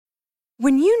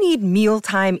When you need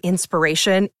mealtime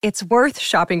inspiration, it's worth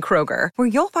shopping Kroger, where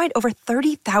you'll find over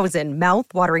 30,000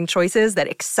 mouth-watering choices that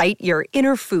excite your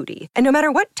inner foodie. And no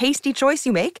matter what tasty choice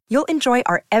you make, you'll enjoy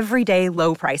our everyday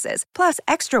low prices, plus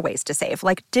extra ways to save,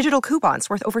 like digital coupons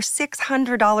worth over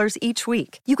 $600 each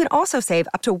week. You can also save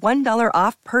up to $1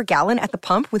 off per gallon at the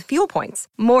pump with fuel points.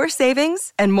 More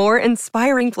savings and more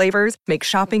inspiring flavors make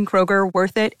shopping Kroger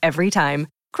worth it every time.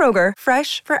 Kroger,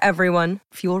 fresh for everyone.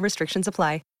 Fuel restrictions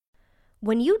apply.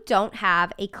 When you don't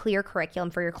have a clear curriculum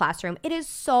for your classroom, it is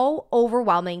so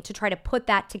overwhelming to try to put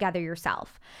that together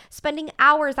yourself. Spending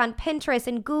hours on Pinterest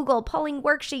and Google pulling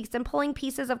worksheets and pulling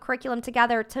pieces of curriculum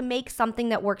together to make something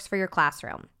that works for your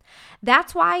classroom.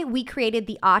 That's why we created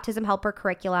the Autism Helper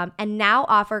curriculum and now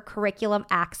offer Curriculum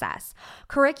Access.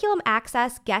 Curriculum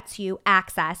Access gets you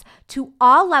access to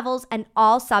all levels and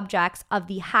all subjects of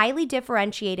the highly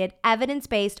differentiated,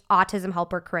 evidence-based Autism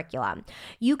Helper curriculum.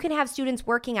 You can have students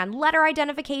working on letter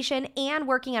identification and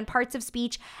working on parts of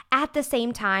speech at the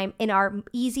same time in our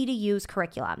easy-to-use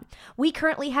curriculum. We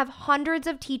currently have hundreds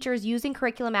of teachers using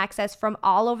Curriculum Access from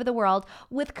all over the world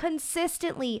with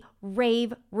consistently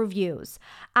rave reviews.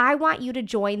 I want you to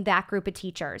join that group of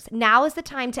teachers. Now is the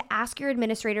time to ask your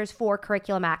administrators for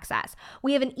Curriculum Access.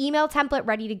 We have an email template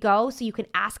ready to go so you can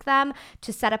ask them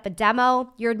to set up a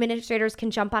demo. Your administrators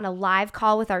can jump on a live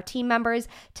call with our team members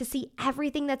to see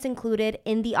everything that's included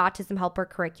in the Autism Helper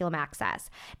Curriculum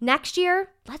Access. Next year,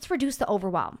 let's reduce the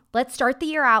overwhelm. Let's start the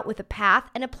year out with a path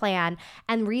and a plan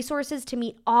and resources to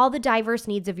meet all the diverse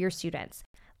needs of your students.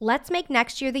 Let's make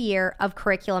next year the year of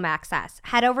Curriculum Access.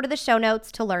 Head over to the show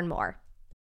notes to learn more.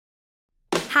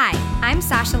 Hi, I'm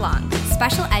Sasha Long,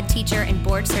 special ed teacher and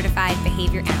board-certified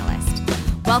behavior analyst.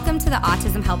 Welcome to the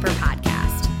Autism Helper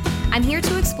podcast. I'm here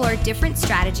to explore different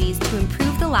strategies to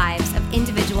improve the lives of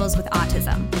individuals with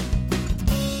autism.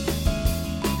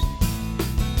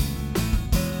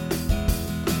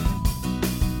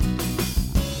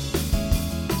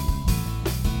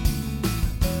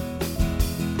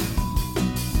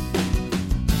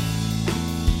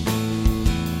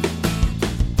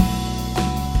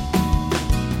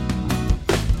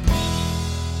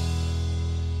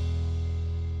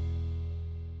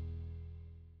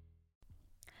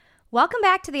 Welcome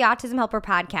back to the Autism Helper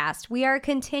podcast. We are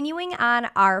continuing on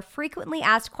our frequently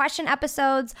asked question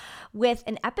episodes with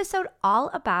an episode all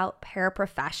about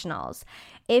paraprofessionals.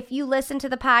 If you listen to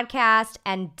the podcast,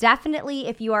 and definitely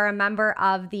if you are a member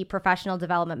of the Professional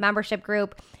Development Membership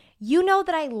Group, you know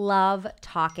that I love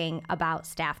talking about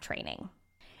staff training.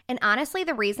 And honestly,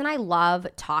 the reason I love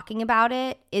talking about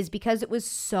it is because it was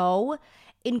so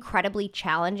incredibly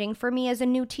challenging for me as a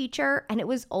new teacher, and it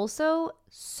was also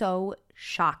so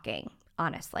shocking,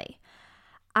 honestly.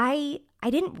 I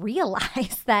didn't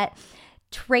realize that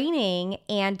training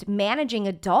and managing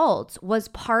adults was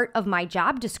part of my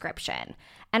job description.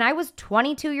 And I was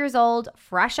 22 years old,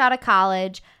 fresh out of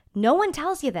college. No one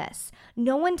tells you this.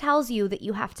 No one tells you that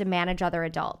you have to manage other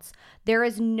adults. There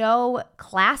is no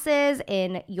classes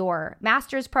in your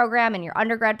master's program and your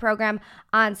undergrad program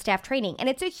on staff training. And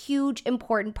it's a huge,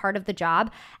 important part of the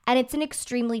job. And it's an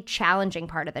extremely challenging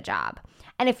part of the job.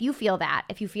 And if you feel that,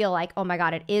 if you feel like, oh my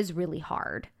God, it is really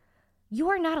hard, you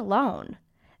are not alone.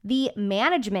 The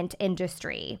management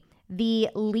industry, the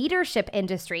leadership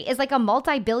industry is like a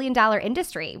multi-billion-dollar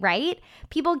industry, right?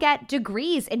 People get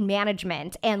degrees in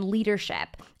management and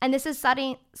leadership. And this is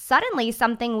suddenly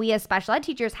something we as special ed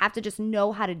teachers have to just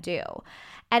know how to do.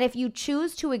 And if you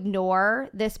choose to ignore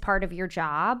this part of your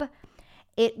job,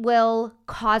 it will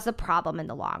cause a problem in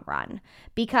the long run,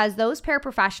 because those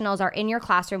paraprofessionals are in your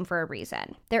classroom for a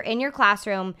reason. They're in your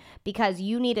classroom because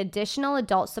you need additional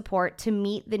adult support to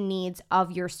meet the needs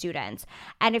of your students.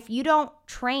 And if you don't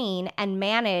train and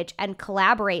manage and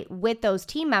collaborate with those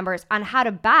team members on how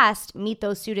to best meet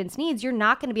those students' needs, you're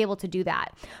not going to be able to do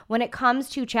that. When it comes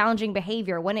to challenging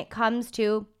behavior, when it comes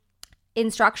to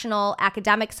instructional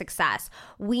academic success,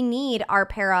 we need our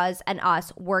paras and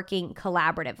us working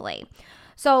collaboratively.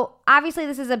 So obviously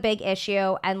this is a big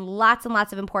issue and lots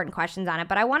of important questions on it,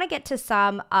 but I want to get to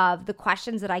some of the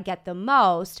questions that I get the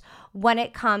most when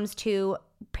it comes to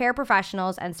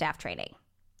paraprofessionals and staff training.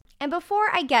 And before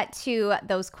I get to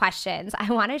those questions,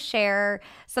 I want to share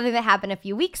something that happened a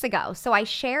few weeks ago. So I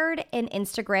shared an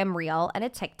Instagram reel and a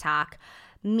TikTok,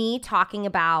 me talking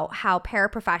about how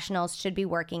paraprofessionals should be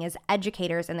working as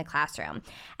educators in the classroom.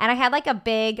 And I had like a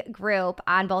big group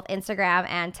on both Instagram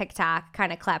and TikTok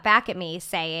kind of clap back at me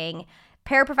saying,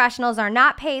 paraprofessionals are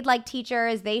not paid like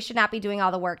teachers. They should not be doing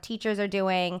all the work teachers are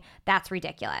doing. That's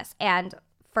ridiculous. And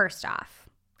first off,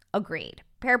 agreed.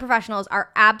 Paraprofessionals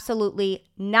are absolutely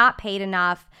not paid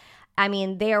enough. I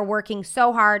mean, they are working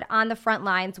so hard on the front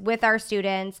lines with our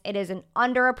students. It is an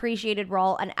underappreciated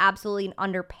role and absolutely an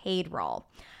underpaid role.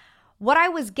 What I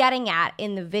was getting at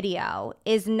in the video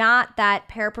is not that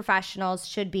paraprofessionals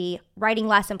should be writing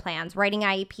lesson plans, writing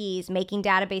IEPs, making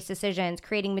database decisions,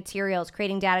 creating materials,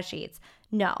 creating data sheets.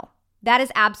 No, that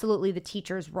is absolutely the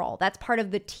teacher's role. That's part of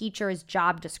the teacher's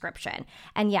job description.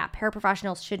 And yeah,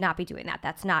 paraprofessionals should not be doing that.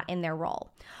 That's not in their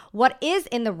role. What is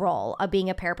in the role of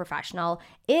being a paraprofessional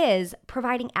is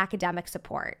providing academic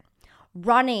support,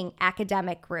 running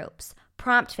academic groups,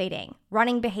 prompt fading,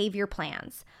 running behavior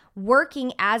plans,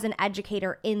 working as an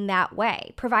educator in that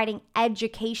way, providing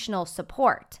educational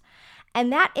support.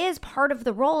 And that is part of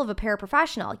the role of a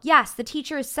paraprofessional. Yes, the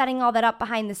teacher is setting all that up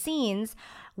behind the scenes,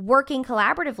 working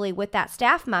collaboratively with that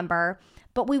staff member,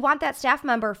 but we want that staff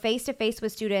member face-to-face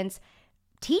with students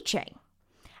teaching.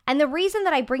 And the reason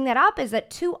that I bring that up is that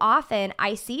too often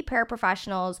I see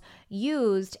paraprofessionals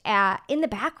used in the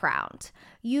background,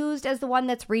 used as the one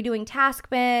that's redoing task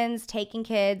bins, taking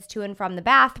kids to and from the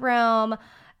bathroom,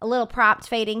 a little prompt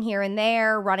fading here and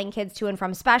there, running kids to and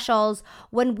from specials,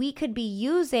 when we could be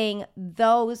using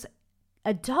those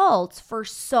adults for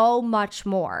so much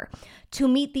more to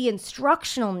meet the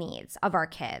instructional needs of our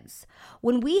kids.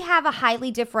 When we have a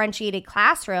highly differentiated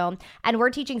classroom and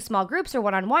we're teaching small groups or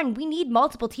one-on-one, we need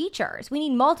multiple teachers. We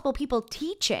need multiple people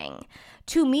teaching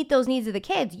to meet those needs of the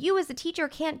kids. You as a teacher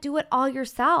can't do it all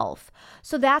yourself.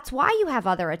 So that's why you have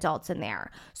other adults in there.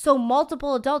 So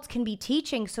multiple adults can be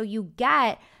teaching so you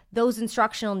get those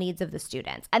instructional needs of the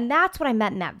students. And that's what I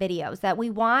meant in that video, is that we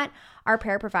want our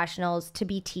paraprofessionals to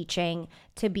be teaching,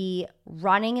 to be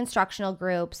running instructional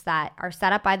groups that are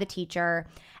set up by the teacher,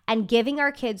 and giving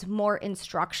our kids more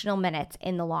instructional minutes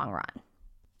in the long run.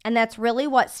 And that's really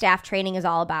what staff training is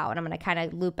all about. And I'm going to kind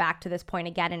of loop back to this point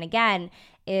again and again,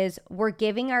 is we're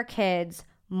giving our kids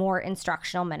more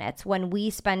instructional minutes when we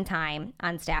spend time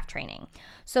on staff training.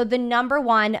 So the number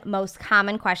one most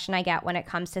common question I get when it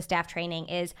comes to staff training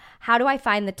is, how do I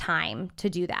find the time to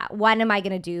do that? When am I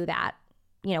going to do that?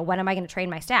 When am I going to train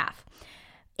my staff?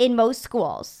 In most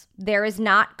schools, there is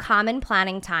not common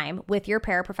planning time with your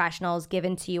paraprofessionals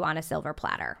given to you on a silver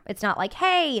platter. It's not like,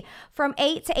 hey, from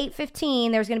 8 to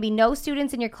 8:15, there's going to be no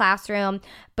students in your classroom,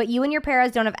 but you and your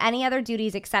paras don't have any other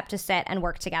duties except to sit and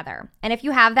work together. And if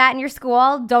you have that in your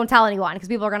school, don't tell anyone, because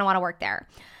people are going to want to work there.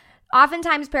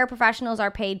 Oftentimes, paraprofessionals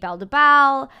are paid bell to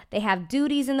bell. They have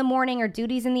duties in the morning or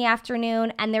duties in the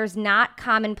afternoon, and there's not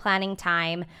common planning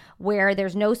time where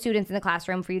there's no students in the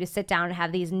classroom for you to sit down and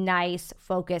have these nice,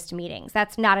 focused meetings.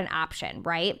 That's not an option,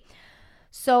 right?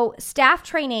 So staff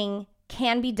training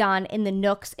can be done in the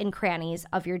nooks and crannies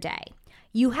of your day.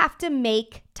 You have to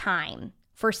make time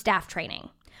for staff training.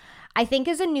 I think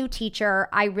as a new teacher,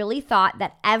 I really thought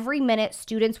that every minute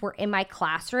students were in my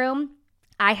classroom,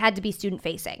 I had to be student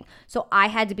facing. So I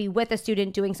had to be with a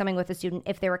student, doing something with a student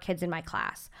if there were kids in my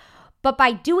class. But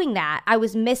by doing that, I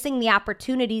was missing the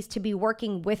opportunities to be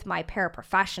working with my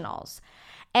paraprofessionals.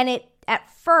 And it, at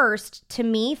first, to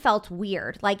me, felt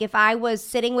weird. Like if I was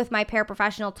sitting with my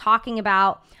paraprofessional talking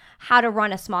about how to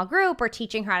run a small group or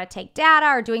teaching her how to take data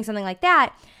or doing something like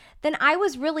that, then I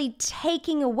was really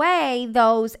taking away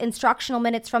those instructional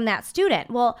minutes from that student.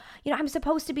 Well, I'm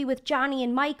supposed to be with Johnny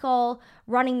and Michael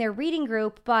running their reading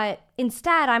group, but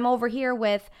instead I'm over here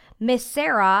with Miss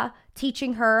Sarah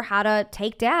teaching her how to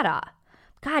take data.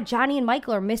 God, Johnny and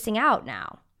Michael are missing out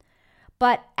now.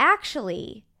 But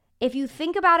actually, if you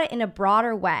think about it in a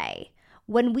broader way,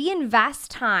 when we invest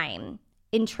time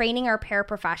in training our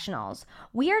paraprofessionals,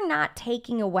 we are not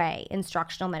taking away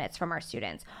instructional minutes from our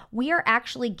students. We are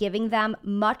actually giving them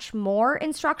much more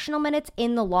instructional minutes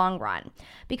in the long run.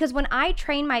 Because when I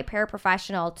train my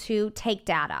paraprofessional to take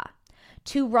data,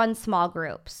 to run small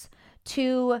groups,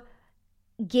 to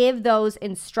give those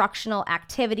instructional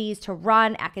activities, to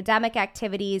run academic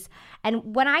activities,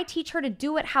 and when I teach her to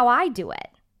do it how I do it,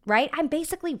 right? I'm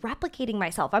basically replicating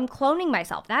myself. I'm cloning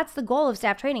myself. That's the goal of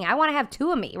staff training. I want to have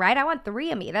 2 of me, right? I want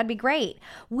 3 of me. That'd be great.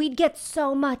 We'd get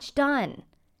so much done.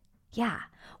 Yeah.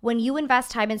 When you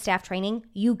invest time in staff training,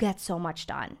 you get so much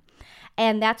done.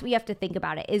 And that's what you have to think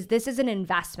about it, is this is an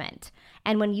investment.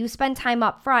 And when you spend time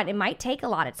up front, it might take a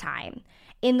lot of time.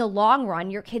 In the long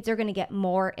run, your kids are going to get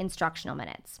more instructional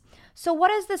minutes. So what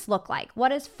does this look like? What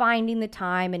does finding the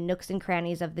time in nooks and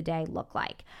crannies of the day look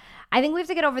like? I think we have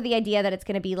to get over the idea that it's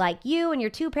going to be like you and your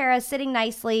 2 paras sitting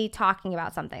nicely talking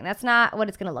about something. That's not what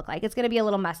it's going to look like. It's going to be a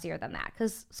little messier than that,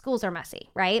 because schools are messy,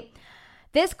 right?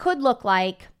 This could look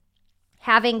like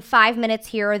having 5 minutes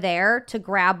here or there to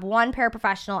grab one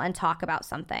paraprofessional and talk about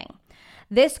something.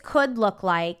 This could look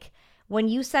like when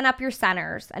you set up your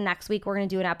centers, and next week we're going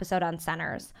to do an episode on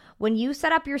centers. When you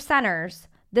set up your centers,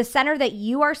 the center that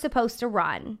you are supposed to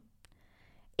run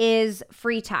is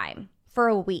free time for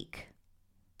a week.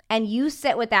 And you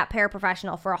sit with that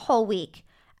paraprofessional for a whole week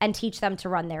and teach them to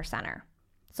run their center.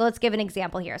 So let's give an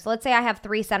example here. So let's say I have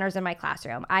 3 centers in my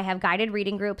classroom. I have guided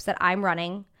reading groups that I'm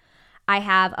running. I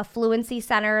have a fluency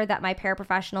center that my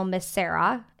paraprofessional, Miss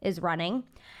Sarah, is running.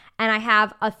 And I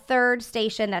have a third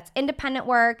station that's independent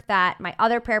work that my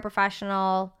other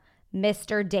paraprofessional,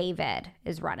 Mr. David,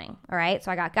 is running. All right.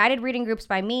 So I got guided reading groups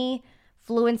by me,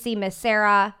 fluency, Miss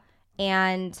Sarah,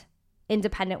 and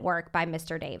independent work by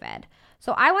Mr. David.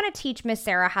 So I want to teach Miss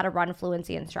Sarah how to run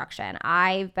fluency instruction.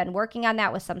 I've been working on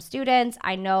that with some students.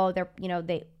 I know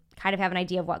they kind of have an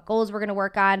idea of what goals we're going to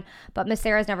work on, but Miss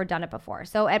Sarah's never done it before.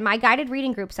 So at my guided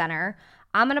reading group center,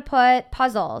 I'm going to put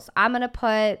puzzles. I'm going to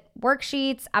put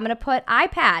worksheets. I'm going to put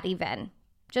iPad even.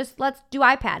 Just let's do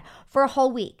iPad for a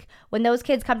whole week. When those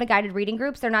kids come to guided reading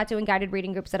groups, they're not doing guided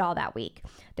reading groups at all that week.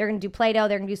 They're going to do Play-Doh.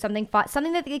 They're going to do something fun,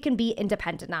 something that they can be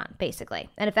independent on, basically.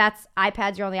 And if that's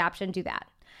iPad's your only option, do that.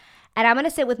 And I'm going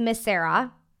to sit with Miss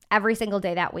Sarah every single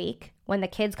day that week when the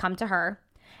kids come to her,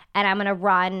 and I'm going to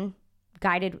run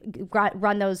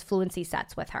those fluency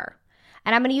sets with her.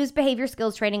 And I'm going to use behavior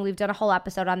skills training. We've done a whole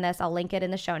episode on this. I'll link it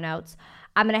in the show notes.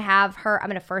 I'm going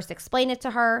to first explain it to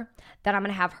her. Then I'm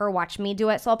going to have her watch me do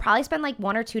it. So I'll probably spend like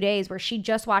 1 or 2 days where she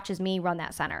just watches me run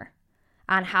that center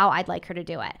on how I'd like her to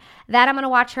do it. Then I'm going to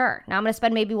watch her. Now I'm going to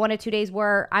spend maybe 1 or 2 days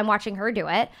where I'm watching her do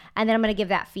it. And then I'm going to give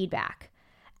that feedback.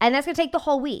 And that's going to take the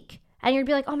whole week. And you're going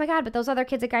to be like, oh my God, but those other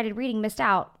kids at guided reading missed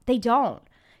out. They don't.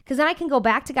 Because then I can go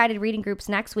back to guided reading groups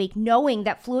next week knowing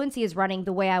that fluency is running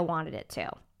the way I wanted it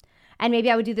to. And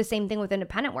maybe I would do the same thing with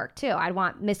independent work too. I'd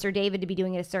want Mr. David to be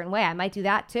doing it a certain way. I might do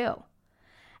that too.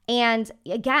 And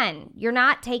again, you're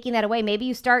not taking that away. Maybe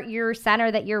you start your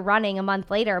center that you're running a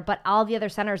month later, but all the other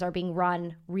centers are being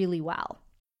run really well.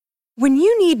 When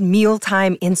you need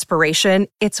mealtime inspiration,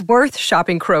 it's worth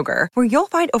shopping Kroger, where you'll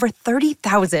find over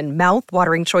 30,000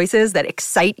 mouth-watering choices that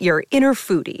excite your inner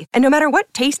foodie. And no matter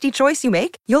what tasty choice you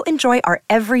make, you'll enjoy our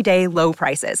everyday low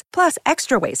prices, plus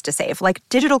extra ways to save, like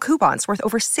digital coupons worth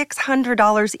over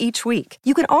 $600 each week.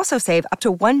 You can also save up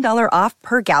to $1 off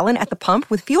per gallon at the pump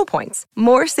with fuel points.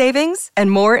 More savings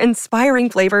and more inspiring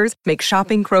flavors make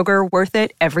shopping Kroger worth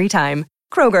it every time.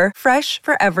 Kroger, fresh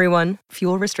for everyone.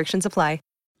 Fuel restrictions apply.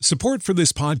 Support for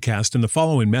this podcast and the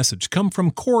following message come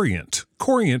from Corient.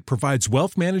 Corient provides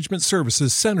wealth management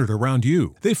services centered around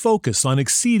you. They focus on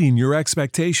exceeding your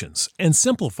expectations and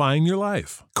simplifying your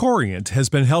life. Corient has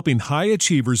been helping high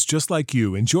achievers just like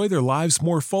you enjoy their lives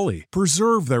more fully,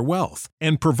 preserve their wealth,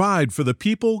 and provide for the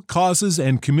people, causes,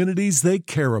 and communities they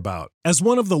care about. As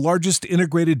one of the largest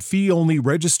integrated fee-only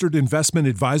registered investment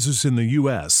advisors in the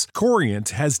U.S., Corient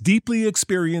has deeply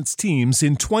experienced teams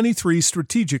in 23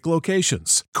 strategic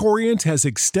locations. Corient has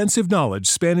extensive knowledge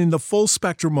spanning the full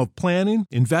spectrum of planning,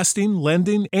 investing,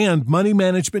 lending, and money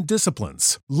management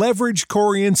disciplines. Leverage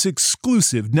Corient's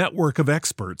exclusive network of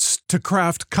experts to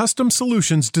craft custom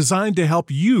solutions designed to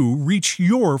help you reach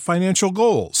your financial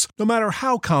goals, no matter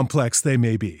how complex they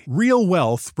may be. Real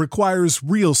wealth requires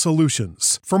real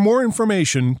solutions. For more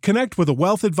information, connect with a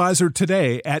wealth advisor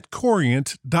today at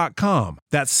Corient.com.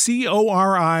 That's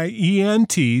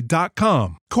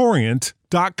Corient.com.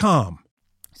 Corient.com.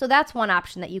 So that's one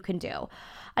option that you can do.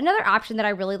 Another option that I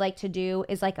really like to do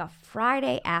is like a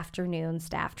Friday afternoon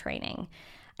staff training.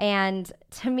 And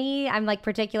to me, I'm like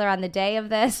particular on the day of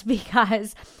this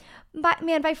because,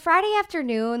 by Friday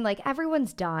afternoon, like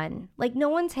everyone's done. Like no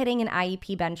one's hitting an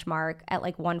IEP benchmark at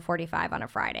like 1:45 on a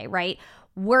Friday, right?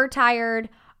 We're tired.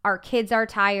 Our kids are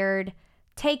tired.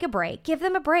 Take a break. Give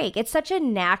them a break. It's such a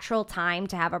natural time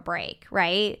to have a break,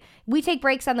 right? We take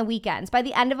breaks on the weekends. By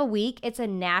the end of a week, it's a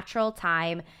natural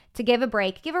time to give a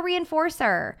break. Give a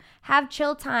reinforcer. Have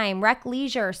chill time, rec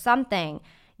leisure, something.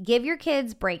 Give your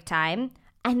kids break time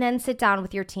and then sit down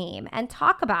with your team and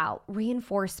talk about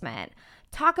reinforcement.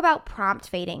 Talk about prompt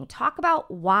fading. Talk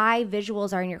about why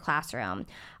visuals are in your classroom,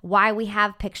 why we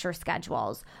have picture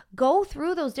schedules. Go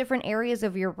through those different areas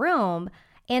of your room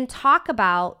and talk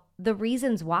about the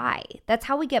reasons why. That's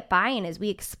how we get buy-in, is we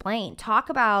explain. Talk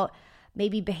about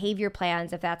maybe behavior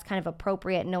plans if that's kind of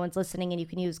appropriate and no one's listening and you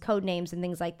can use code names and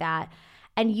things like that.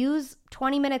 And use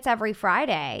 20 minutes every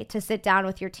Friday to sit down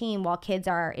with your team while kids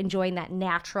are enjoying that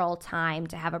natural time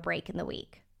to have a break in the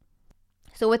week.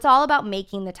 So it's all about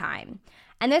making the time.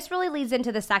 And this really leads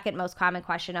into the second most common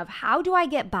question of how do I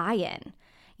get buy-in?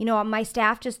 You know, my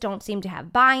staff just don't seem to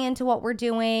have buy-in to what we're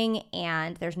doing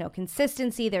and there's no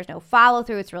consistency, there's no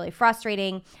follow-through. It's really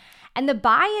frustrating. And the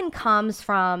buy-in comes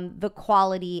from the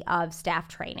quality of staff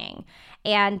training.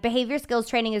 And behavior skills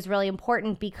training is really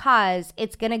important because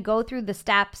it's going to go through the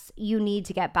steps you need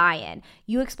to get buy-in.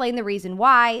 You explain the reason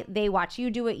why, they watch you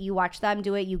do it, you watch them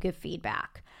do it, you give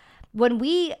feedback. When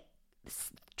we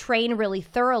train really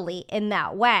thoroughly in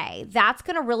that way, that's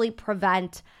going to really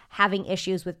prevent having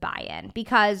issues with buy-in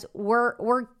because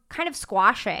we're kind of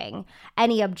squashing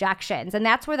any objections. And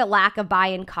that's where the lack of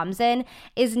buy-in comes in,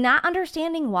 is not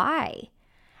understanding why.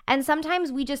 And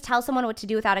sometimes we just tell someone what to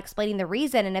do without explaining the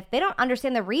reason. And if they don't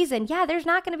understand the reason, there's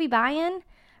not going to be buy-in,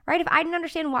 right? If I didn't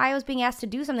understand why I was being asked to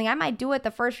do something, I might do it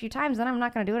the first few times, then I'm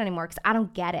not going to do it anymore because I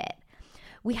don't get it.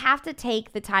 We have to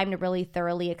take the time to really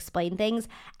thoroughly explain things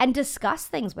and discuss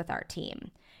things with our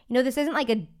team. This isn't like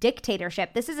a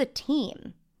dictatorship. This is a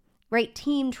team, right?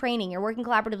 Team training. You're working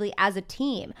collaboratively as a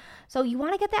team. So you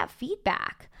want to get that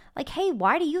feedback. Like, hey,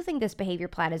 why do you think this behavior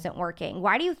plan isn't working?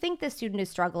 Why do you think this student is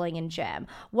struggling in gym?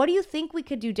 What do you think we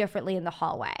could do differently in the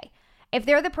hallway? If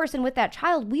they're the person with that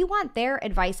child, we want their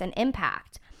advice and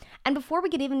impact. And before we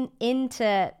get even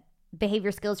into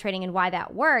behavior skills training and why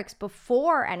that works,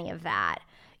 before any of that,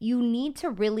 you need to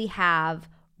really have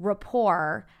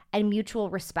rapport and mutual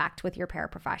respect with your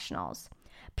paraprofessionals.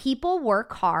 People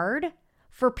work hard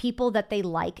for people that they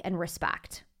like and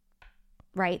respect,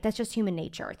 right? That's just human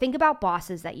nature. Think about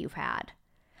bosses that you've had.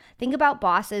 Think about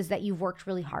bosses that you've worked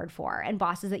really hard for and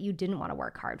bosses that you didn't want to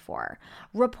work hard for.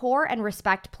 Rapport and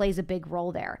respect plays a big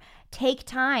role there. Take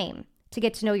time to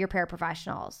get to know your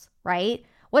paraprofessionals, right?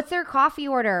 What's their coffee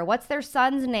order? What's their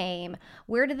son's name?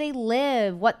 Where do they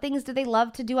live? What things do they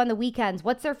love to do on the weekends?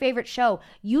 What's their favorite show?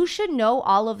 You should know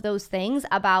all of those things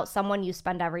about someone you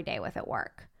spend every day with at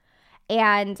work.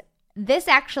 And this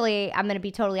actually, I'm going to be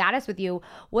totally honest with you,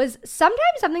 was sometimes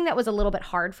something that was a little bit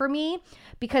hard for me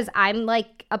because I'm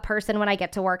like a person when I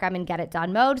get to work, I'm in get it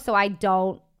done mode. So I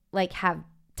don't have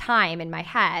time in my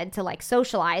head to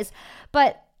socialize.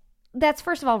 But that's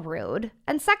first of all rude.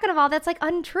 And second of all, that's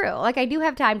untrue. I do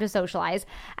have time to socialize.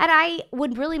 And I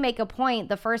would really make a point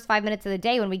the first 5 minutes of the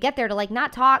day when we get there to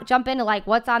not jump into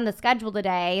what's on the schedule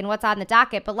today and what's on the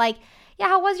docket. But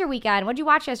how was your weekend? What'd you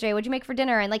watch yesterday? What'd you make for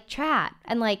dinner? And chat.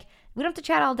 And we don't have to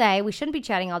chat all day. We shouldn't be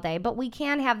chatting all day, but we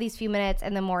can have these few minutes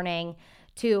in the morning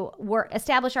to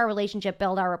establish our relationship,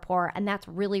 build our rapport. And that's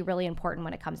really, really important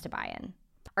when it comes to buy-in.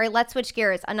 All right, let's switch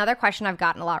gears. Another question I've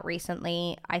gotten a lot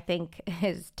recently, I think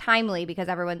is timely because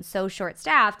everyone's so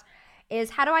short-staffed, is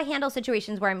how do I handle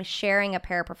situations where I'm sharing a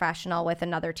paraprofessional with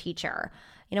another teacher?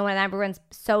 When everyone's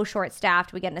so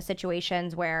short-staffed, we get into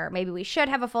situations where maybe we should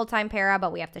have a full-time para,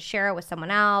 but we have to share it with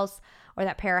someone else, or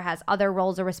that para has other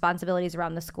roles or responsibilities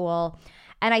around the school.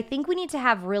 And I think we need to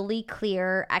have really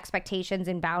clear expectations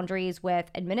and boundaries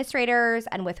with administrators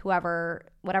and with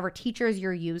whatever teachers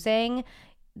you're using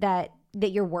that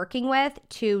you're working with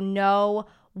to know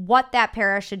what that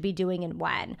para should be doing and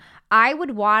when. I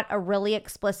would want a really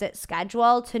explicit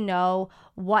schedule to know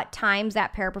what times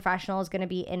that paraprofessional is going to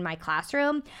be in my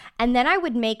classroom. And then I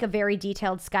would make a very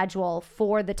detailed schedule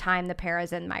for the time the para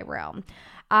is in my room.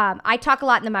 I talk a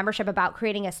lot in the membership about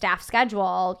creating a staff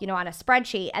schedule, on a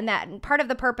spreadsheet. And that part of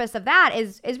the purpose of that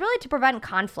is really to prevent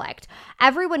conflict.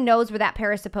 Everyone knows where that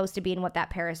para is supposed to be and what that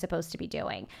para is supposed to be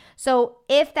doing. So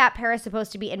if that para is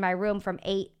supposed to be in my room from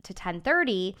 8 to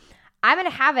 10:30, I'm going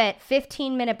to have it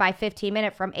 15 minute by 15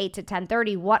 minute from 8 to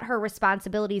 10:30, what her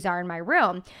responsibilities are in my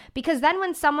room. Because then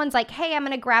when someone's like, hey, I'm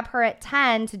going to grab her at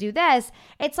 10 to do this,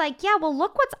 it's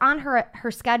look what's on her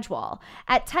schedule.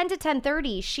 At 10 to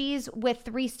 10:30, she's with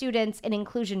 3 students in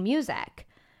inclusion music,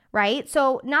 right?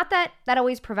 So not that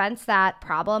always prevents that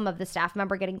problem of the staff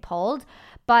member getting pulled,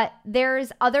 but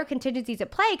there's other contingencies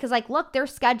at play because look, they're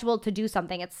scheduled to do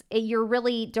something. You're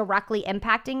really directly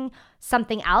impacting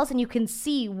something else and you can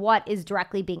see what is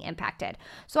directly being impacted.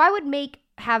 So I would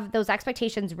have those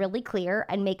expectations really clear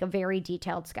and make a very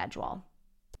detailed schedule.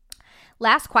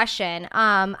 Last question,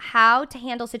 how to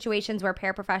handle situations where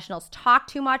paraprofessionals talk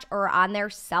too much or are on their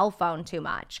cell phone too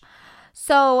much.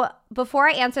 So before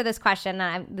I answer this question,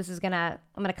 I'm gonna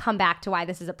come back to why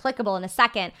this is applicable in a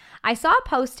second. I saw a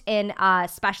post in a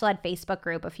special ed Facebook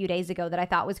group a few days ago that I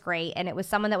thought was great, and it was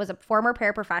someone that was a former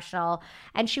paraprofessional,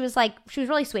 and she was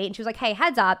really sweet, and she was like, "Hey,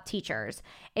 heads up, teachers,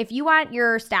 if you want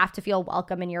your staff to feel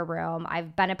welcome in your room,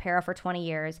 I've been a para for 20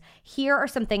 years. Here are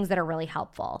some things that are really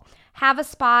helpful. Have a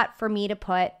spot for me to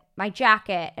put my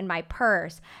jacket and my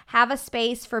purse. Have a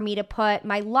space for me to put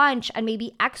my lunch and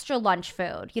maybe extra lunch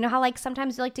food. You know how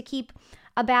sometimes you like to keep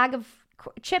a bag of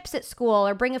chips at school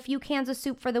or bring a few cans of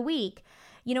soup for the week.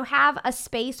 Have a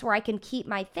space where I can keep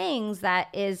my things that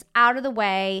is out of the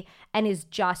way and is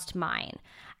just mine."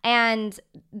 And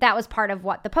that was part of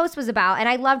what the post was about. And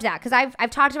I loved that because I've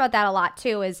talked about that a lot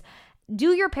too, is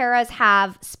do your paras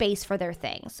have space for their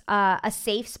things, a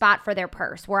safe spot for their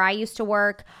purse? Where I used to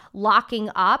work, locking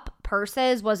up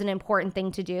purses was an important thing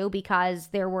to do because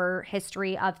there were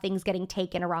history of things getting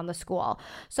taken around the school.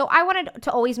 So I wanted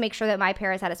to always make sure that my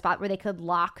paras had a spot where they could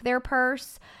lock their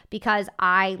purse because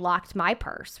I locked my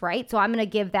purse, right? So I'm going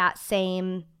to give that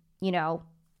same,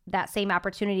 that same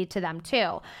opportunity to them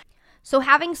too. So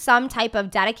having some type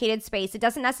of dedicated space, it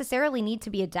doesn't necessarily need to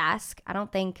be a desk. I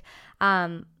don't think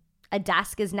a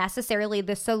desk is necessarily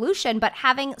the solution, but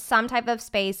having some type of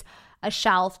space, a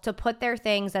shelf to put their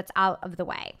things that's out of the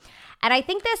way. And I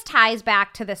think this ties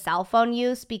back to the cell phone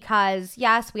use because,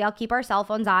 yes, we all keep our cell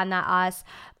phones on, not us,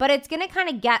 but it's going to kind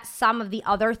of get some of the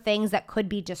other things that could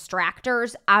be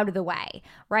distractors out of the way,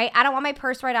 right? I don't want my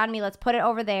purse right on me. Let's put it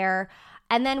over there.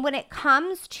 And then when it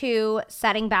comes to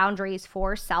setting boundaries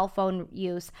for cell phone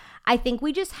use, I think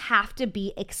we just have to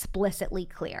be explicitly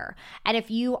clear. And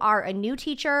if you are a new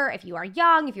teacher, if you are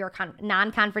young, if you're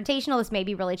non-confrontational, this may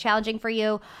be really challenging for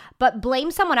you, but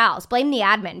blame someone else. Blame the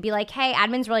admin. Be like, hey,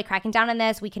 admin's really cracking down on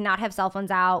this. We cannot have cell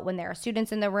phones out when there are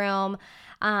students in the room.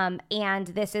 And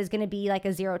this is going to be like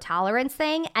a zero tolerance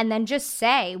thing. And then just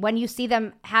say, when you see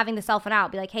them having the cell phone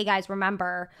out, be like, hey guys,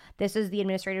 remember, this is the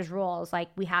administrator's rules. Like,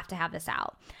 we have to have this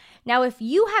out. Now, if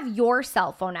you have your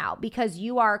cell phone out because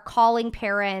you are calling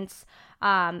parents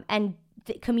and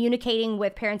communicating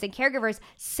with parents and caregivers,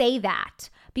 say that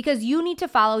because you need to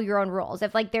follow your own rules.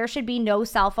 If there should be no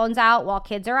cell phones out while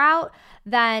kids are out,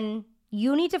 then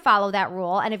you need to follow that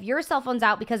rule. And if your cell phone's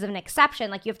out because of an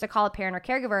exception, like you have to call a parent or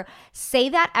caregiver, say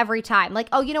that every time. Like,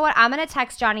 oh, you know what? I'm going to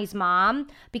text Johnny's mom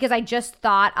because I just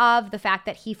thought of the fact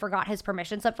that he forgot his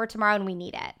permission slip for tomorrow and we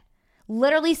need it.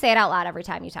 Literally say it out loud every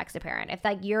time you text a parent. If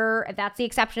that's the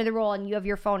exception to the rule and you have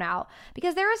your phone out,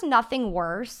 because there is nothing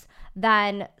worse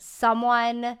than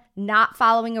someone not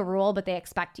following a rule, but they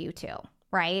expect you to,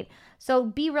 right? So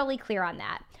be really clear on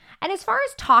that. And as far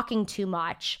as talking too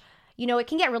much, it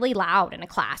can get really loud in a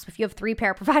class if you have 3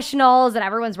 paraprofessionals and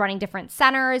everyone's running different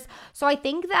centers. So I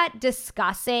think that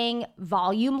discussing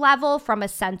volume level from a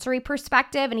sensory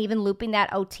perspective and even looping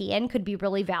that OT in could be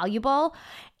really valuable.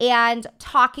 And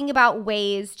talking about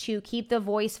ways to keep the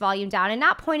voice volume down and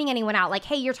not pointing anyone out like,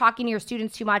 hey, you're talking to your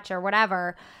students too much or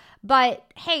whatever. But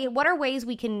hey, what are ways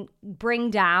we can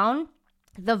bring down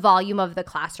the volume of the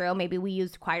classroom? Maybe we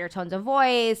used quieter tones of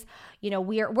voice.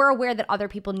 We're aware that other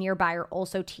people nearby are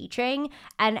also teaching,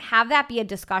 and have that be a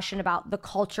discussion about the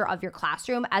culture of your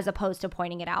classroom as opposed to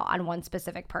pointing it out on one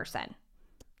specific person.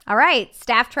 All right,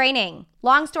 staff training.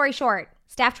 Long story short,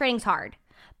 staff training's hard,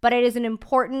 but it is an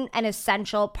important and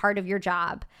essential part of your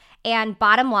job. And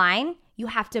bottom line, you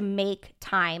have to make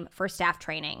time for staff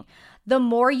training. The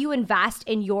more you invest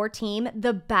in your team,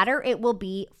 the better it will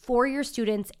be for your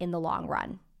students in the long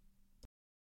run.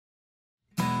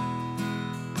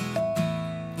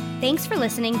 Thanks for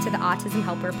listening to the Autism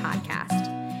Helper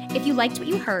podcast. If you liked what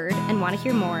you heard and want to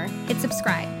hear more, hit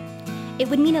subscribe. It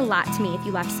would mean a lot to me if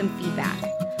you left some feedback.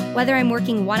 Whether I'm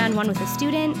working one-on-one with a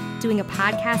student, doing a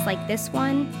podcast like this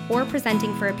one, or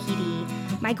presenting for a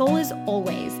PD, my goal is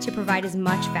always to provide as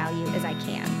much value as I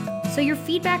can. So your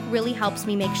feedback really helps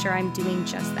me make sure I'm doing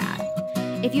just that.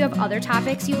 If you have other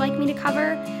topics you'd like me to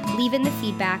cover, leave in the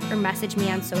feedback or message me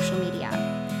on social media.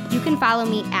 You can follow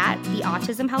me at The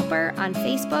Autism Helper on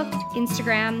Facebook,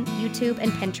 Instagram, YouTube,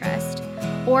 and Pinterest,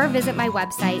 or visit my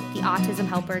website,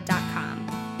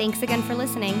 theautismhelper.com. Thanks again for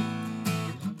listening.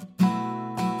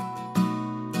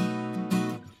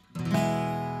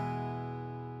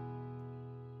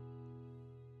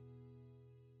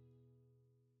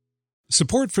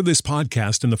 Support for this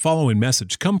podcast and the following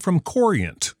message come from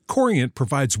Corient. Corient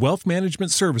provides wealth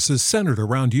management services centered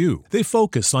around you. They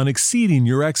focus on exceeding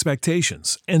your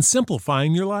expectations and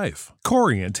simplifying your life.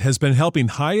 Corient has been helping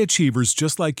high achievers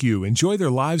just like you enjoy their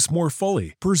lives more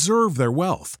fully, preserve their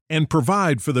wealth, and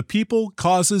provide for the people,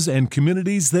 causes, and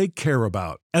communities they care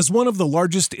about. As one of the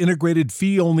largest integrated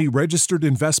fee-only registered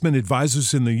investment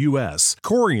advisors in the U.S.,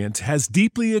 Corient has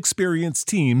deeply experienced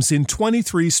teams in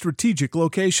 23 strategic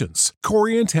locations.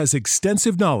 Corient has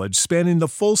extensive knowledge spanning the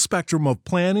full spectrum of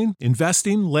planning,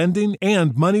 investing, lending,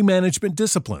 and money management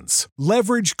disciplines.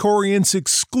 Leverage Corient's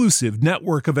exclusive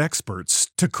network of experts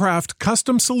to craft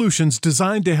custom solutions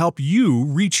designed to help you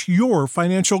reach your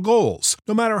financial goals,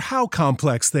 no matter how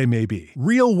complex they may be.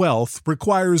 Real wealth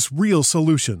requires real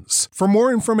solutions. For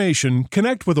more information,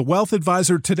 connect with a wealth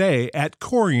advisor today at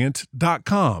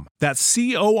Corient.com. That's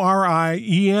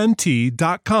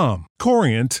Corient.com.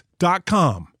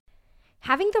 Corient.com.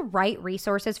 Having the right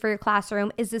resources for your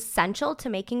classroom is essential to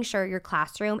making sure your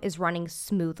classroom is running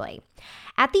smoothly.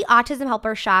 At the Autism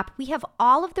Helper Shop, we have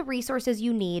all of the resources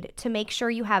you need to make sure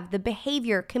you have the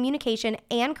behavior, communication,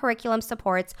 and curriculum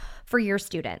supports for your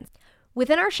students.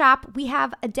 Within our shop, we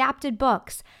have adapted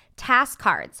books, task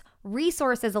cards,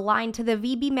 resources aligned to the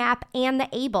VB map and the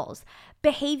ABLES,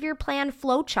 behavior plan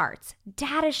flowcharts,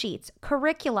 data sheets,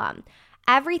 curriculum.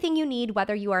 Everything you need,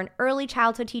 whether you are an early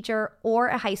childhood teacher or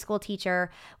a high school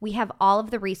teacher, we have all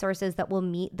of the resources that will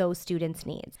meet those students'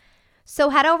 needs. So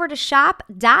head over to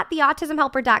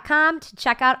shop.theautismhelper.com to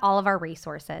check out all of our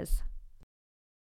resources.